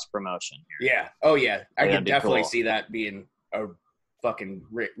cross promotion here. Yeah. Oh yeah. I can definitely see that being a fucking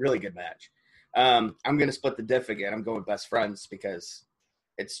really good match. I'm going to split the diff again. I'm going with Best Friends because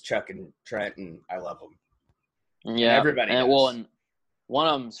it's Chuck and Trent, and I love them. Yeah, and everybody. And one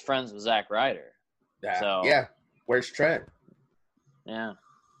of them's friends with Zack Ryder. Yeah. Where's Trent? Yeah.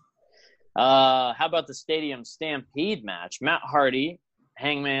 How about the Stadium Stampede match? Matt Hardy,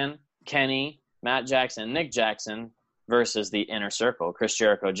 Hangman, Kenny, Matt Jackson, Nick Jackson versus the Inner Circle: Chris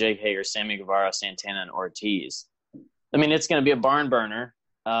Jericho, Jake Hager, Sammy Guevara, Santana, and Ortiz. I mean, it's going to be a barn burner.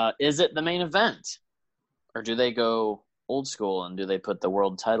 Is it the main event? Or do they go old school and do they put the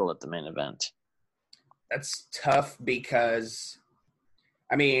world title at the main event? That's tough because,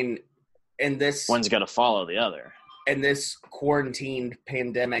 I mean, in this... One's got to follow the other. In this quarantined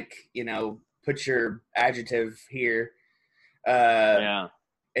pandemic, put your adjective here.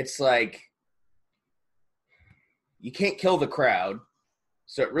 It's like you can't kill the crowd,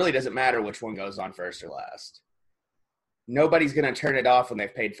 so it really doesn't matter which one goes on first or last. Nobody's going to turn it off when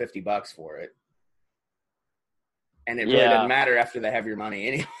they've paid $50 for it. And it really doesn't matter after they have your money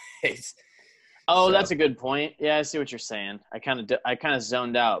anyways. Oh, so. That's a good point. Yeah, I see what you're saying. I kind of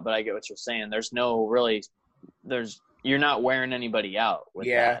zoned out, but I get what you're saying. You're not wearing anybody out with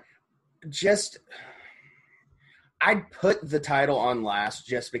that. I'd put the title on last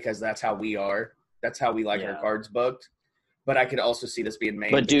just because that's how we are. That's how we like our cards booked. But I could also see this being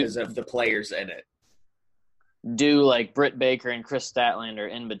made because of the players in it. Do like Britt Baker and Chris Statlander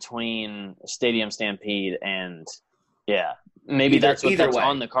in between Stadium Stampede and maybe that's what that's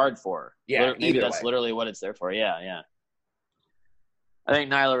on the card for. Yeah, maybe that's literally what it's there for. Yeah. I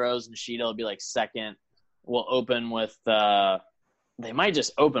think Nyla Rose and Sheeta will be like second. We'll open with they might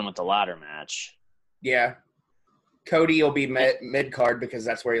just open with the ladder match. Yeah. Cody will be mid card because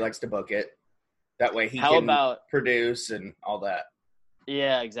that's where he likes to book it. That way he can produce and all that.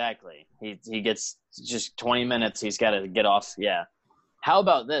 Yeah, exactly. He gets just 20 minutes. He's got to get off. Yeah. How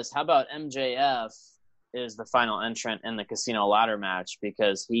about this? How about MJF is the final entrant in the casino ladder match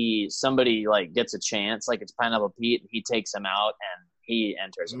because somebody like gets a chance, like it's Pineapple Pete, and he takes him out and he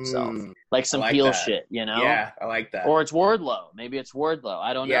enters himself. Like some heel shit, Yeah, I like that. Or it's Wardlow. Maybe it's Wardlow.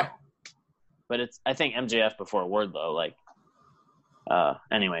 I don't know. But I think MJF before Wardlow. Like,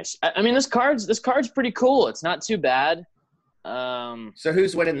 anyways, I mean this card's pretty cool. It's not too bad. So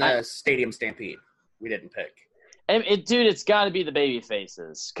who's winning the Stadium Stampede? We didn't pick. Dude, it's got to be the baby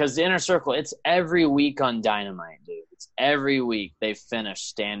faces because the Inner Circle. It's every week on Dynamite, dude. It's every week they finish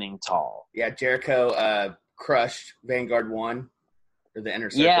standing tall. Yeah, Jericho crushed Vanguard 1 or the Inner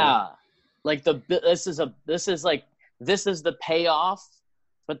Circle. Yeah, like this is the payoff,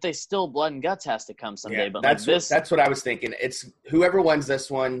 but they still blood and guts has to come someday. Yeah, but that's what I was thinking. It's whoever wins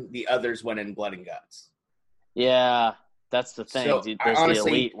this one, the others win in blood and guts. Yeah, that's the thing. So, Does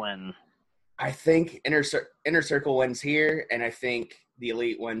honestly, the Elite win? I think Inner Circle wins here, and I think the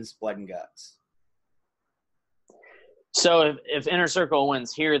Elite wins blood and guts. So if Inner Circle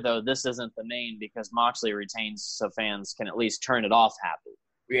wins here, though, this isn't the main because Moxley retains, so fans can at least turn it off happy.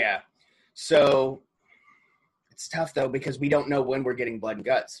 Yeah. So it's tough, though, because we don't know when we're getting blood and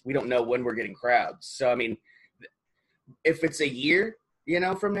guts. We don't know when we're getting crowds. So, I mean, if it's a year,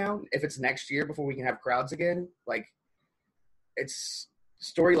 from now, if it's next year before we can have crowds again, like, it's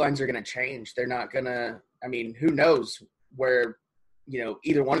storylines are going to change. They're not going to – I mean, who knows where,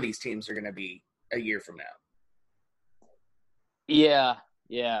 either one of these teams are going to be a year from now. Yeah.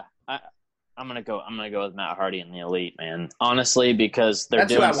 I'm gonna go with Matt Hardy and the Elite, man. Honestly, because they're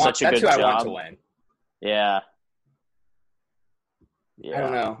doing such a good job. That's who I want to win. Yeah. I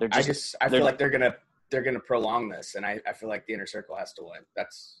don't know. I feel like they're gonna prolong this, and I feel like the Inner Circle has to win.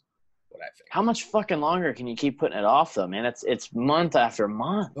 That's what I think. How much fucking longer can you keep putting it off, though, man? It's month after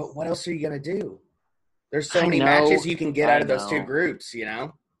month. But what else are you gonna do? There's so many matches you can get out of those two groups.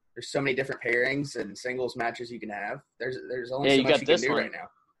 There's so many different pairings and singles matches you can have. There's only so much you can do right now.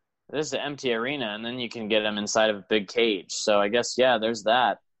 This is an empty arena, and then you can get them inside of a big cage. So I guess, yeah, there's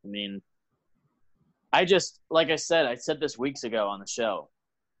that. I mean, like I said this weeks ago on the show.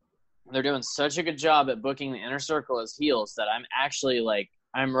 They're doing such a good job at booking the Inner Circle as heels that I'm actually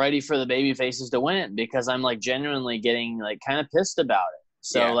I'm ready for the baby faces to win because I'm genuinely getting kind of pissed about it.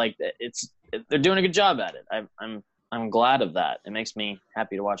 So they're doing a good job at it. I'm glad of that. It makes me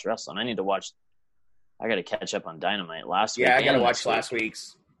happy to watch wrestling. I got to catch up on Dynamite last week. Yeah, I got to watch last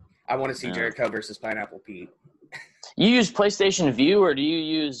week's. I want to see Jericho versus Pineapple Pete. You use PlayStation View or do you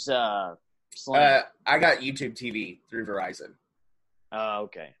use Sling? I got YouTube TV through Verizon. Oh,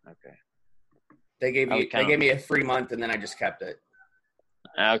 okay. They gave me a free month and then I just kept it.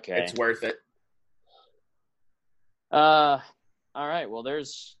 Okay. It's worth it. All right. Well,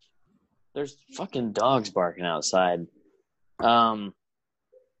 there's fucking dogs barking outside.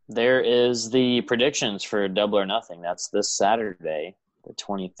 There is the predictions for Double or Nothing. That's this Saturday, the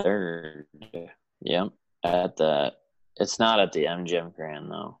 23rd. Yep. It's not at the MGM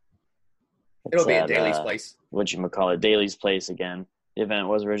Grand though. It'll be at Daly's place. Whatchamacallit, Daly's place again. The event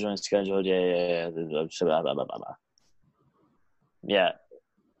was originally scheduled. Yeah. Blah, blah, blah, blah. Yeah.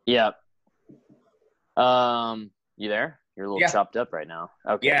 You there? You're a little chopped up right now.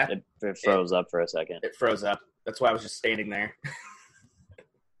 Okay. Yeah. It froze up for a second. It froze up. That's why I was just standing there.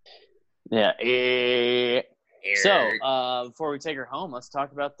 Yeah. So, before we take her home, let's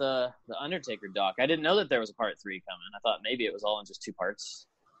talk about the Undertaker doc. I didn't know that there was a part 3 coming. I thought maybe it was all in just 2 parts.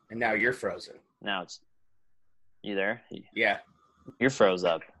 And now you're frozen. Now it's you there? Yeah. You're froze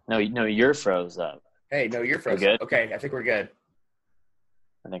up. No, you're froze up. Hey, no, you're frozen. Good? Okay, I think we're good.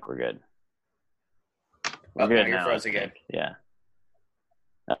 I think we're good. We're good now. You're frozen again. Yeah.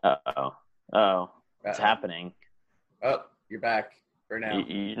 Oh. What's happening? Oh, you're back for now.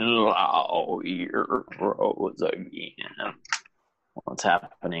 You're froze again. What's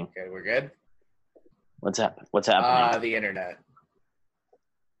happening? Okay, we're good. What's happening? The internet.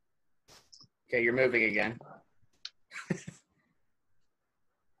 Okay, you're moving again.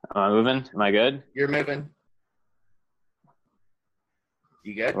 Am I moving? Am I good? You're moving.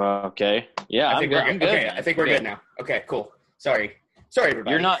 You good? Well, okay. Yeah, I'm good. Okay, I think we're good now. Okay, cool. Sorry,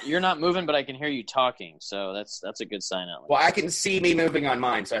 everybody. You're not moving, but I can hear you talking, so that's a good sign at least. Well, I can see me moving on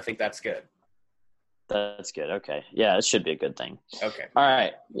mine, so I think that's good. That's good. Okay. Yeah, it should be a good thing. Okay. All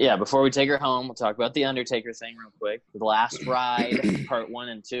right. Yeah, before we take her home, we'll talk about the Undertaker thing real quick. The Last Ride, part 1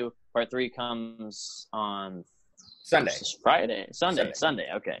 and 2. Part 3 comes on Sunday. Sunday.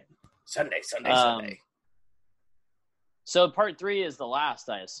 Okay. Sunday. So part 3 is the last,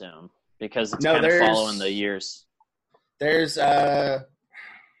 I assume, because it's kind of following the years. There's I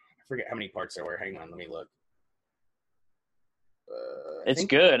forget how many parts there were. Hang on, let me look. It's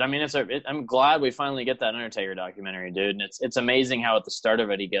good. I mean, I'm glad we finally get that Undertaker documentary, dude. And it's amazing how at the start of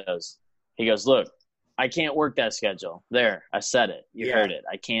it he goes, look, I can't work that schedule. There, I said it. You heard it.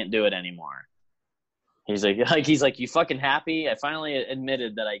 I can't do it anymore. He's like, you fucking happy? I finally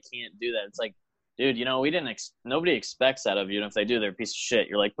admitted that I can't do that. It's like, dude, nobody expects that of you. And if they do, they're a piece of shit.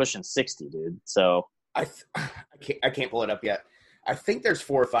 You're pushing 60, dude. So I can't pull it up yet. I think there's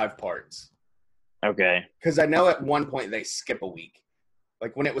 4 or 5 parts. Okay. Because I know at one point they skip a week.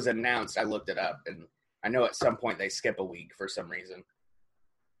 Like when it was announced, I looked it up, and I know at some point they skip a week for some reason.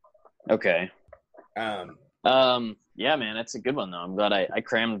 Okay. Yeah, man, that's a good one though. I'm glad I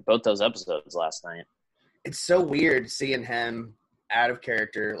crammed both those episodes last night. It's so weird seeing him out of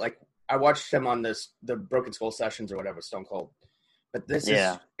character. Like I watched him on the Broken Skull Sessions or whatever, Stone Cold. But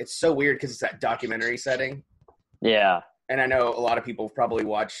it's so weird because it's that documentary setting. Yeah. And I know a lot of people probably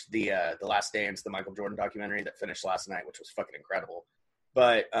watched the Last Dance, the Michael Jordan documentary that finished last night, which was fucking incredible.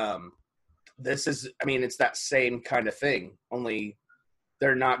 But this is, I mean, it's that same kind of thing, only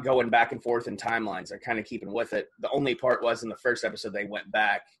they're not going back and forth in timelines. They're kind of keeping with it. The only part was in the first episode, they went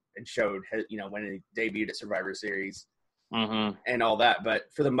back and showed, when he debuted at Survivor Series and all that. But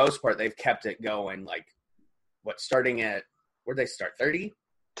for the most part, they've kept it going. Like, starting at, where'd they start? 30?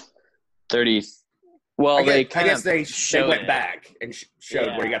 30. Well, I guess they went back and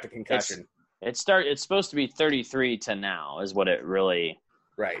showed where he got the concussion. It's supposed to be 33 to now is what it really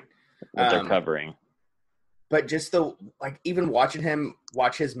right. What they're covering. But just even watching him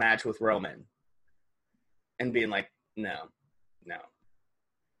watch his match with Roman and being like, no.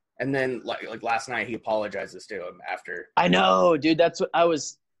 And then like last night he apologizes to him after. I know, dude. That's what I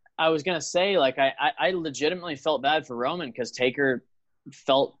was gonna say. Like I legitimately felt bad for Roman because Taker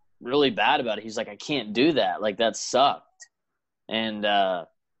felt really bad about it. He's like, I can't do that. Like that sucked. And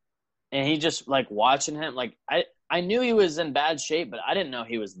he just like watching him, like I knew he was in bad shape, but I didn't know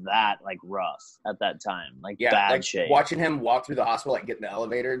he was that like rough at that time. Like bad shape. Watching him walk through the hospital, like get in the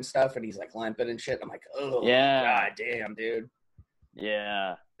elevator and stuff, and he's like limping and shit. I'm like, oh yeah, god damn, dude.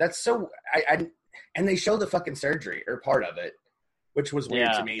 Yeah. That's so and they show the fucking surgery or part of it, which was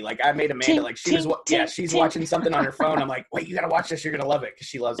weird to me. Like I made Amanda like she's watching something on her phone. I'm like, wait, you gotta watch this. You're gonna love it because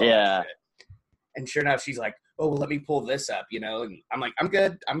she loves all that shit. And sure enough, she's like, oh, well, let me pull this up, And I'm like, I'm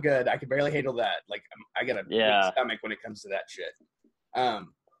good. I can barely handle that. Like I got a big stomach when it comes to that shit.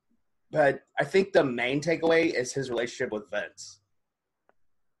 But I think the main takeaway is his relationship with Vince.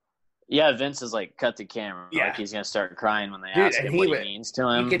 Yeah, Vince is like cut the camera. Yeah. Like he's gonna start crying when they ask him what he means to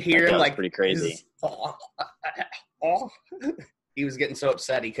him. You could hear him like pretty crazy. He was getting so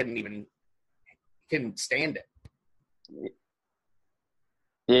upset he couldn't stand it.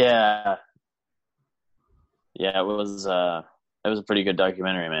 Yeah. Yeah, it was a pretty good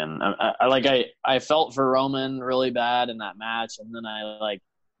documentary, man. I felt for Roman really bad in that match, and then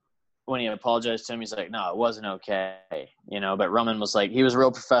when he apologized to him, he's like, no, it wasn't okay, but Roman was like, he was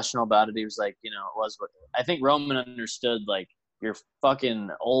real professional about it. He was like, it was what I think Roman understood, like, you're fucking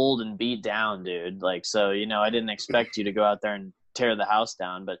old and beat down, dude. Like, so, I didn't expect you to go out there and tear the house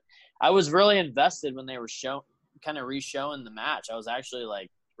down, but I was really invested when they were kind of re-showing the match. I was actually like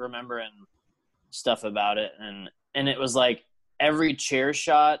remembering stuff about it, and it was like every chair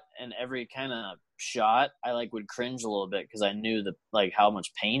shot and every kind of shot I like would cringe a little bit because I knew how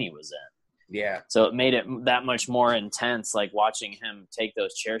much pain he was in. Yeah. So it made it that much more intense, like watching him take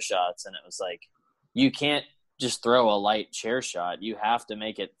those chair shots, and it was like you can't just throw a light chair shot. You have to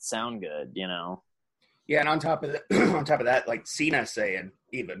make it sound good, Yeah, and on top of that, like Cena saying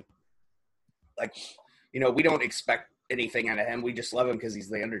even like, we don't expect anything out of him. We just love him because he's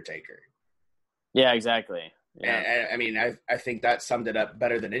the Undertaker. Yeah, exactly. Yeah. And, I mean, I think that summed it up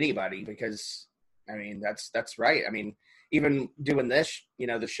better than anybody because, I mean, that's right. I mean, even doing this,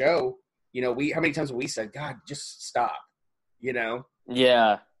 the show, how many times have we said, God, just stop,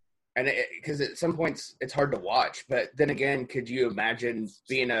 Yeah. And because at some points it's hard to watch, but then again, could you imagine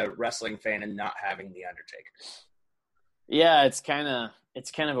being a wrestling fan and not having the Undertaker? Yeah, it's kind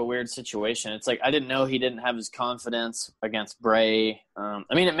of a weird situation. It's like I didn't know he didn't have his confidence against Bray. I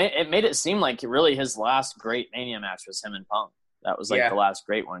mean, it made it seem like really his last great Mania match was him and Punk. That was the last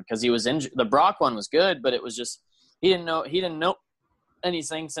great one because he was injured. The Brock one was good, but it was just he didn't know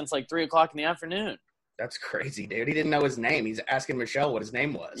anything since like 3:00 in the afternoon. That's crazy, dude. He didn't know his name. He's asking Michelle what his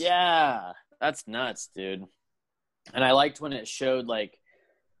name was. Yeah, that's nuts, dude. And I liked when it showed like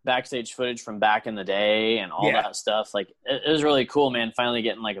backstage footage from back in the day and all that stuff. Like it was really cool, man. Finally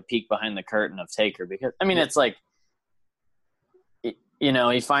getting like a peek behind the curtain of Taker because I mean it's like,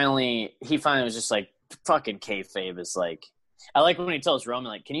 he finally was just like fucking kayfabe is like. I like when he tells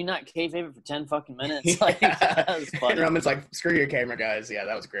Roman like, "Can you not kayfabe it for 10 fucking minutes?" Like that was funny. And Roman's like, "Screw your camera, guys." Yeah,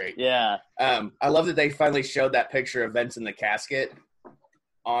 that was great. Yeah. I love that they finally showed that picture of Vince in the casket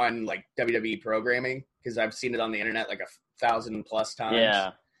on like WWE programming because I've seen it on the internet like 1,000+ times.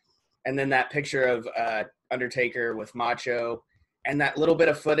 Yeah. And then that picture of Undertaker with Macho and that little bit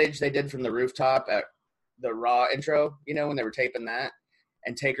of footage they did from the rooftop at the Raw intro, when they were taping that.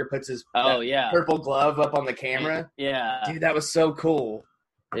 And Taker puts his purple glove up on the camera. Yeah. Dude, that was so cool.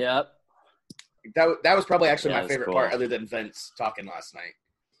 Yep. That was probably actually my that's favorite cool. part, other than Vince talking last night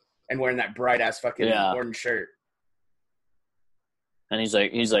and wearing that bright ass fucking orange shirt. And he's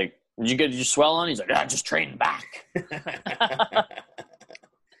like, did you swell on? He's like, just train back.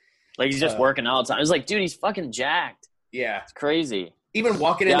 Like he's just working all the time. It's like, dude, he's fucking jacked. Yeah, it's crazy. Even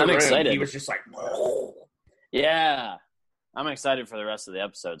walking in the room, excited. he was just like, whoa. Yeah, I'm excited for the rest of the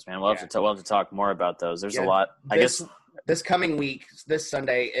episodes, man. We'll have to talk more about those. There's a lot. I guess this coming week, this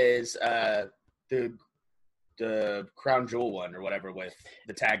Sunday is the crown jewel one or whatever with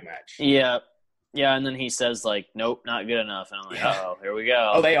the tag match. Yeah, and then he says like, nope, not good enough, and I'm like, oh, here we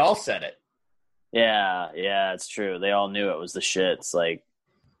go. Oh, they all said it. Yeah, it's true. They all knew it was the shits. Like,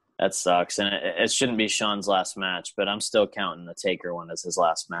 that sucks, and it shouldn't be Shawn's last match, but I'm still counting the Taker one as his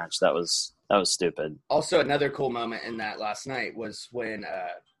last match. That was stupid. Also, another cool moment in that last night was when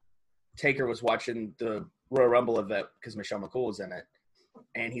Taker was watching the Royal Rumble event because Michelle McCool was in it,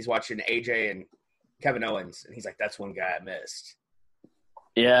 and he's watching AJ and Kevin Owens, and he's like, "That's one guy I missed."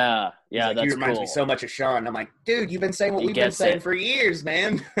 Yeah, like, that's he reminds cool. me so much of Shawn. I'm like, dude, you've been saying what we've been saying for years,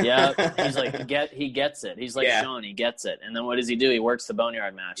 man. Yeah, he's like, he gets it. He's like Shawn, he gets it. And then what does he do? He works the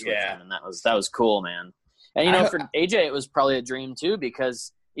Boneyard match with him, and that was cool, man. And for AJ, it was probably a dream too,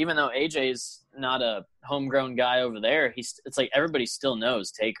 because even though AJ's not a homegrown guy over there, it's like everybody still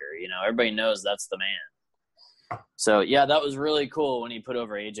knows Taker. Everybody knows that's the man. So yeah, that was really cool when he put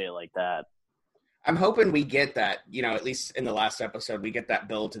over AJ like that. I'm hoping we get that, at least in the last episode, we get that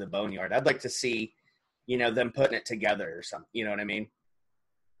build to the Boneyard. I'd like to see, them putting it together or something. You know what I mean?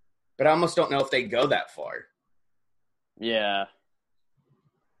 But I almost don't know if they go that far. Yeah.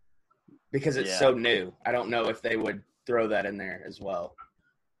 Because it's so new. I don't know if they would throw that in there as well.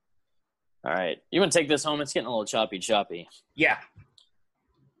 All right. You want to take this home? It's getting a little choppy. Yeah.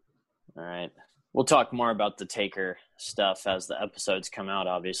 All right. We'll talk more about the Taker stuff as the episodes come out,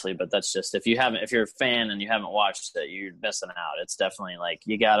 obviously. But that's just if you're a fan and you haven't watched it, you're missing out. It's definitely like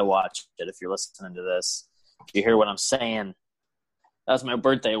you got to watch it if you're listening to this. If you hear what I'm saying, that's my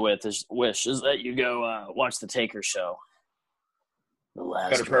birthday wish is that you go watch the Taker show. Go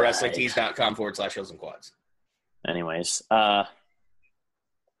to ProWrestlingTees.com/Heels and Quads. Anyways,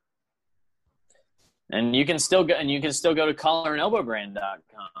 and you can still go to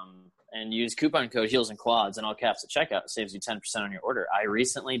collarandelbowbrand.com. And use coupon code Heels and Quads in all caps at checkout. It saves you 10% on your order. I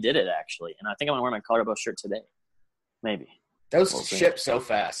recently did it, actually. And I think I'm going to wear my Collar Elbow shirt today. Maybe. Those ship so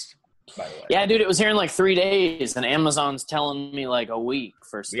fast, by the way. Yeah, dude, it was here in like 3 days. And Amazon's telling me like a week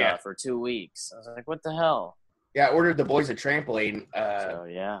for stuff or 2 weeks. I was like, what the hell? Yeah, I ordered the Boys of Trampoline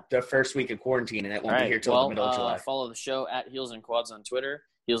the first week of quarantine, and it won't be here till the middle of July. Follow the show at Heels and Quads on Twitter.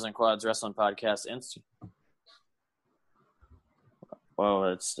 Heels and Quads Wrestling Podcast Instagram.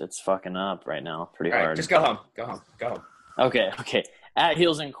 Whoa, it's fucking up right now. Pretty hard. Right, just go home. Okay. At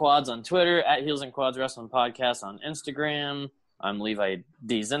Heels and Quads on Twitter. At Heels and Quads Wrestling Podcast on Instagram. I'm Levi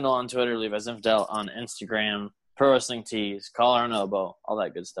D. Zindel on Twitter. Levi Zinfandel on Instagram. Pro Wrestling Tees. Collar and Elbow. All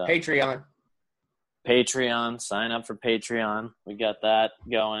that good stuff. Patreon. Sign up for Patreon. We got that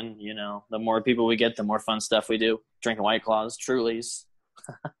going. The more people we get, the more fun stuff we do. Drinking White Claws. Trulies.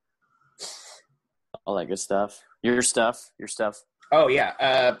 All that good stuff. Your stuff. Oh,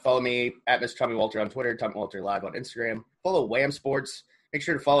 yeah. Follow me at Mr. Tommy Walter on Twitter, Tommy Walter Live on Instagram. Follow Wham Sports. Make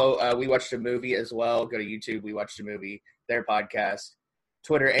sure to follow We Watched a Movie as well. Go to YouTube, We Watched a Movie, their podcast.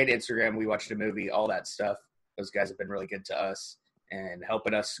 Twitter and Instagram, We Watched a Movie, all that stuff. Those guys have been really good to us and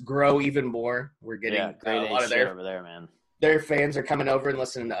helping us grow even more. We're getting a lot of their over there, man. Their fans are coming over and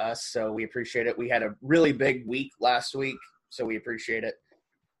listening to us, so we appreciate it. We had a really big week last week, so we appreciate it.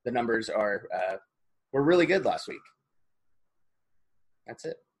 The numbers were really good last week. That's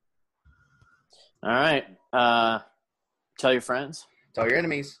it. All right. Tell your friends. Tell your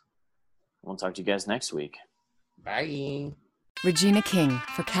enemies. We'll talk to you guys next week. Bye. Regina King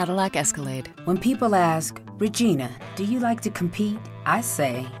for Cadillac Escalade. When people ask, Regina, do you like to compete? I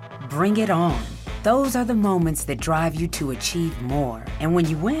say, bring it on. Those are the moments that drive you to achieve more. And when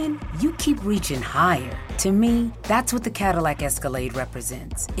you win, you keep reaching higher. To me, that's what the Cadillac Escalade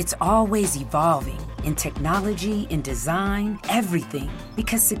represents. It's always evolving in technology, in design, everything.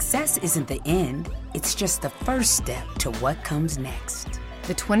 Because success isn't the end, it's just the first step to what comes next.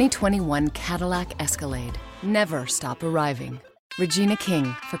 The 2021 Cadillac Escalade. Never stop arriving. Regina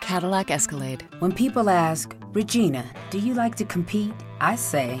King for Cadillac Escalade. When people ask, Regina, do you like to compete? I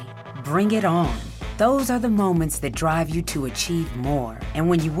say, bring it on. Those are the moments that drive you to achieve more. And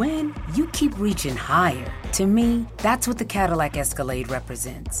when you win, you keep reaching higher. To me, that's what the Cadillac Escalade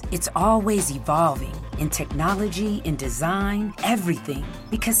represents. It's always evolving in technology, in design, everything.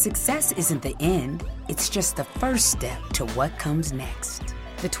 Because success isn't the end, it's just the first step to what comes next.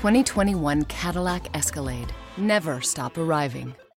 The 2021 Cadillac Escalade. Never stop arriving.